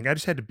do anything. I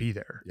just had to be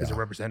there as a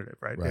representative.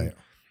 Right. And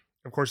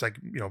of course, like,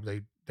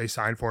 they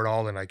signed for it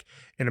all. And like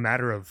in a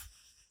matter of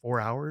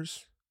 4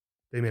 hours,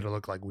 they made it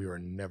look like we were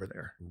never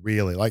there.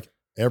 Really? Like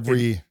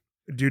every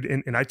dude.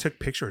 And I took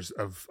pictures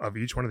of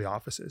each one of the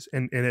offices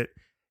and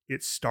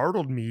it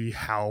startled me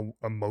how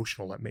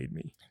emotional it made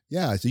me.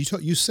 Yeah. So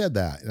you said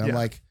that and I'm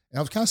like, and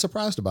I was kind of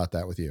surprised about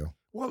that with you.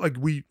 Well, like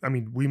we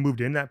moved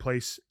in that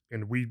place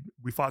and we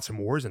fought some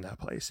wars in that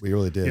place. We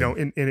really did.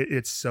 And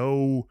it's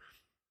so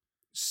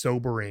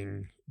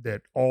sobering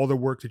that all the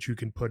work that you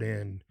can put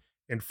in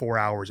 4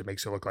 hours, it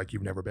makes it look like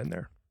you've never been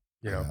there.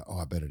 Oh,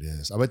 I bet it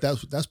is. I bet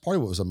that's part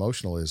of what was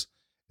emotional is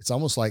it's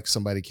almost like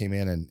somebody came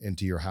in and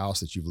into your house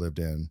that you've lived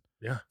in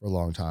Yeah. for a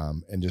long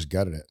time and just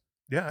gutted it,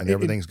 Yeah. and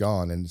everything's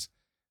gone. And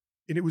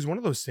And it was one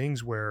of those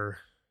things where,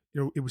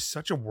 it was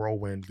such a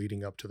whirlwind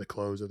leading up to the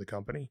close of the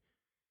company.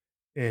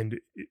 And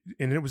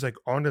it was like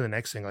on to the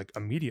next thing, like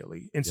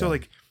immediately. And so yeah,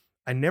 like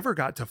I never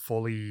got to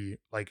fully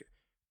like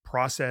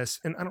process,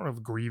 and I don't know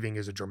if grieving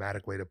is a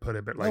dramatic way to put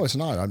it, but no, like it's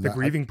not. I'm the not.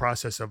 grieving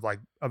process of like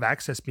of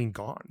access being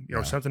gone,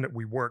 Yeah, something that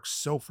we worked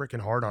so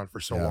freaking hard on for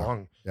so yeah,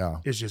 long yeah,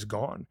 is just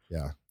gone.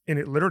 yeah. And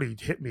it literally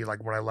hit me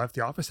like when I left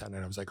the office that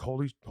night. I was like,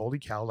 holy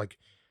cow, like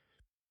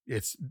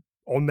it's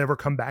I'll never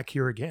come back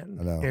here again.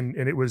 I know. And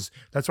it was,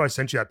 that's why I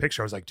sent you that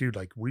picture. I was like, dude,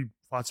 like we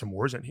fought some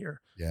wars in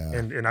here. Yeah,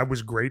 And I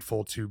was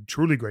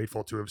truly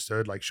grateful to have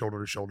stood like shoulder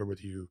to shoulder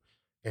with you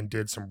and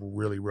did some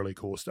really, really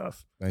cool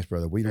stuff. thanks,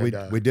 brother. We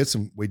And, we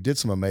did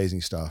some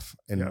amazing stuff,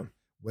 and Yeah.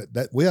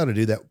 that we ought to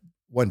do that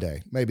one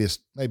day. Maybe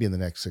in the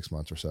next 6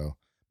 months or so.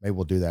 Maybe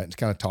we'll do that and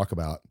kind of talk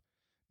about,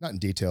 not in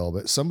detail,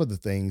 but some of the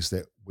things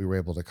that we were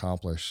able to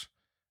accomplish.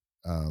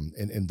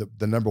 And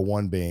the number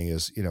one being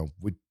is,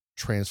 we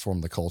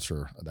transformed the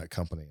culture of that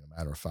company in a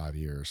matter of 5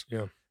 years,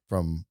 Yeah.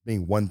 from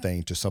being one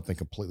thing to something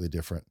completely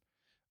different.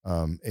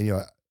 And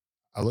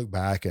I look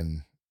back,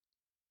 and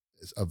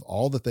of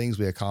all the things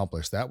we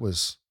accomplished,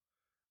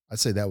 I'd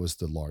say that was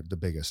the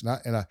biggest.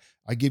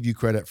 I give you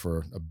credit for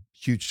a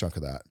huge chunk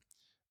of that.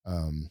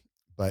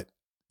 But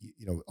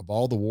of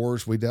all the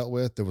wars we dealt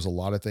with, there was a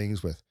lot of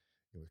things with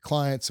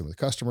clients and with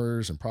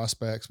customers and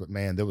prospects, but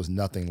man, there was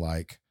nothing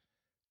like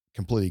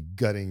completely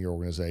gutting your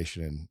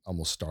organization and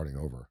almost starting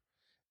over.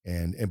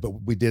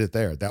 But we did it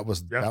there. Yeah.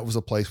 That was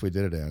a place we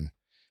did it in.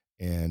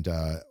 And,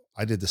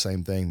 I did the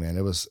same thing, man.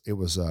 It was,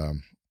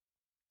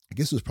 I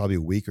guess it was probably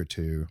a week or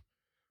two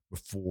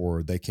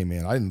before they came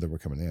in. I didn't know they were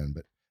coming in,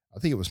 but I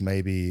think it was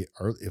maybe it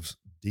was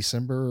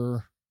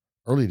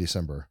early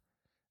December.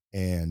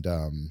 And,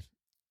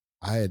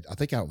 I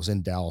think I was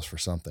in Dallas for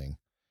something.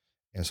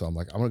 And so I'm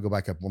like, I'm going to go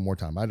back up one more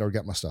time. I'd already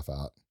got my stuff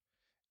out.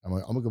 I'm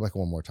going to go back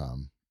one more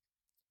time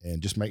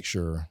and just make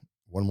sure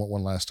one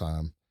last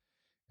time.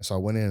 And so I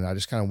went in and I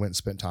just kind of went and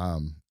spent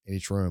time in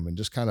each room and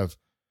just kind of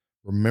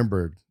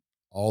remembered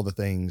all the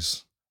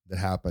things that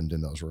happened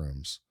in those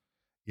rooms,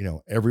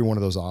 every one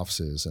of those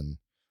offices, and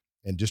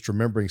just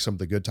remembering some of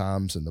the good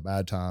times and the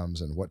bad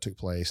times and what took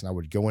place. And I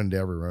would go into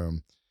every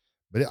room,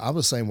 but I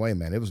was the same way,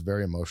 man. It was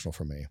very emotional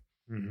for me.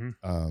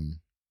 Mm-hmm.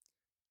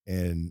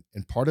 And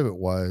part of it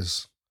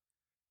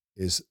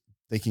is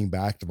thinking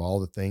back of all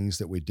the things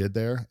that we did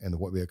there and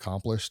what we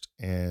accomplished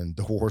and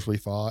the wars we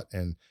fought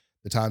and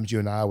the times you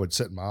and I would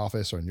sit in my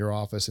office or in your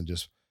office and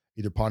just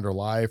either ponder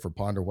life or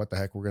ponder what the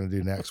heck we're going to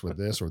do next with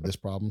this or this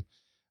problem.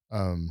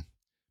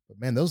 But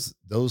man, it was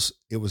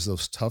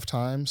those tough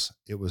times.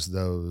 It was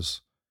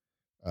those,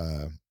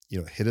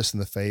 hit us in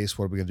the face.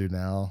 What are we going to do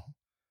now?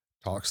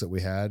 Talks that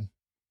we had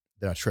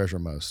that I treasure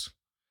most.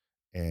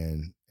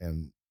 And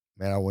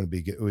man, I want to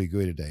be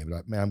good today,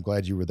 but man, I'm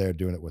glad you were there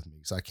doing it with me,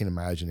 because I can't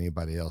imagine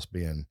anybody else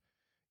being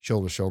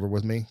shoulder to shoulder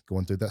with me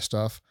going through that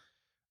stuff.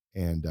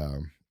 And,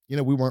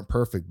 we weren't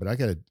perfect, but I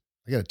gotta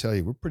tell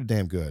you, we're pretty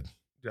damn good.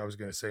 I was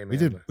going to say,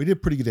 man, We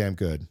did pretty damn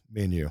good.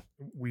 Me and you,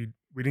 we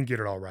didn't get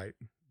it all right,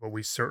 but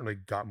we certainly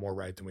got more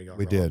right than we got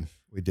we wrong.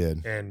 we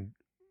did. And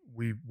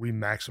we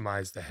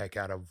maximized the heck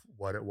out of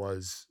what it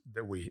was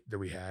that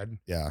we had.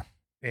 Yeah.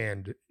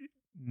 And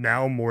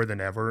now more than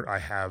ever, I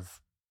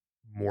have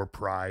more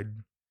pride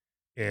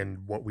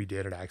in what we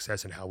did at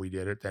Access and how we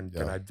did it than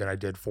I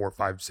did 4,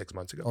 5, 6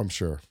 months ago. I'm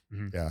sure.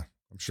 Mm-hmm. Yeah,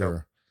 I'm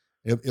sure.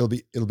 It'll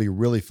be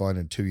really fun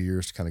in 2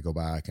 years to kind of go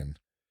back and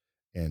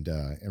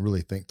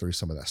really think through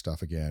some of that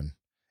stuff again.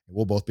 And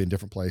we'll both be in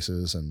different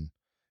places and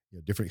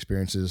different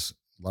experiences.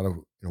 A lot of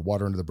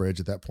water under the bridge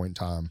at that point in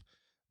time,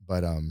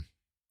 but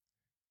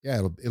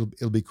yeah,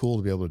 it'll be cool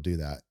to be able to do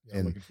that.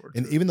 Yeah,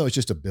 and even though it's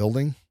just a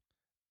building,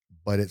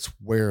 but it's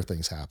where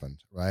things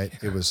happened, right?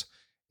 Yeah.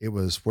 It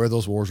was where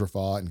those wars were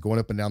fought, and going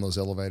up and down those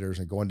elevators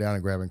and going down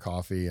and grabbing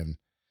coffee and,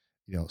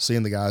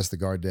 seeing the guys at the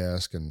guard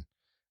desk. And,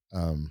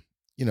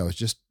 there's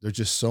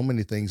just so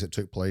many things that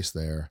took place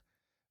there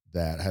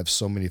that I have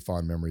so many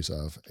fond memories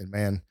of. And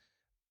man,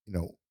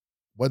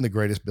 wasn't the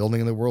greatest building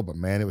in the world, but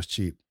man, it was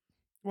cheap.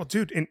 Well,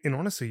 dude, and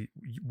honestly,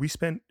 we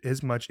spent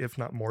as much, if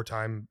not more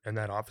time in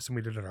that office than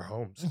we did in our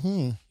homes.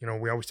 Mm-hmm.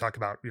 We always talk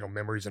about,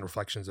 memories and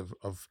reflections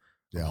of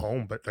Yeah.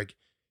 home, but like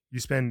you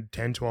spend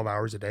 10, 12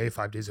 hours a day,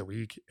 5 days a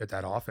week at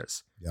that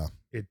office. Yeah.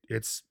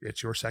 It's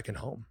your second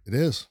home. It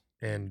is.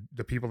 And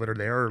the people that are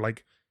there are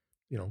like,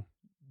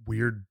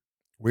 weird.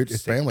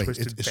 It's family. It's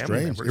family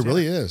strange. members. It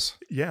really is.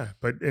 Yeah.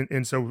 But,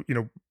 and so,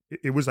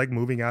 it was like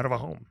moving out of a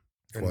home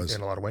in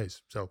a lot of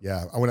ways. So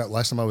yeah, I went out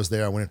last time I was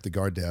there. I went up to the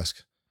guard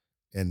desk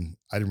and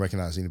I didn't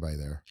recognize anybody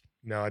there.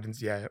 No, I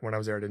didn't. Yeah. When I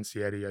was there, I didn't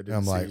see Eddie. I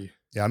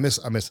miss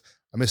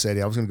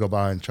Eddie. I was going to go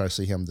by and try to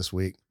see him this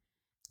week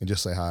and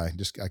just say hi,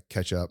 just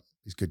catch up.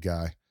 He's a good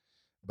guy.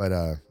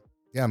 But,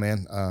 yeah,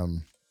 man,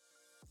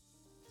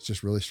 it's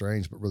just really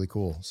strange, but really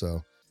cool.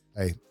 So,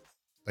 hey,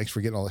 thanks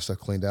for getting all that stuff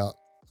cleaned out.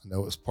 I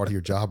know it was part of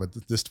your job at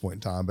this point in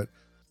time, but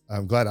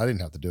I'm glad I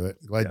didn't have to do it.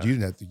 Glad you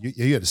didn't have to,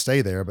 you had to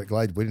stay there, but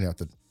glad we didn't have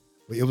to.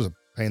 It was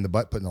pain in the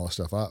butt putting all this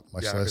stuff up,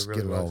 much Yeah, less it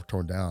really get it was. all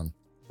torn down.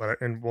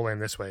 And we'll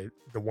end this way.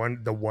 The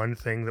one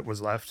thing that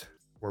was left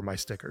were my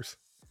stickers.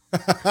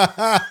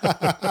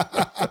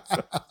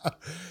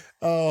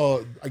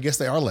 Oh, I guess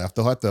they are left.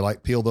 They'll have to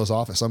like peel those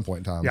off at some point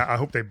in time. Yeah, I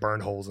hope they burn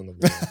holes in the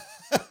wall.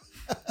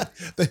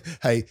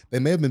 They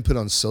may have been put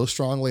on so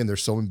strongly and they're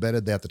so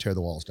embedded they have to tear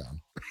the walls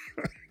down.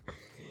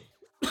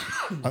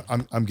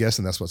 I'm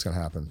guessing that's what's going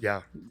to happen.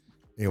 Yeah.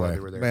 Anyway,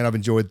 man, I've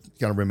enjoyed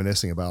kind of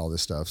reminiscing about all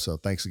this stuff. So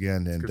thanks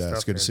again, and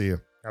it's good to see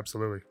you.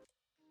 Absolutely.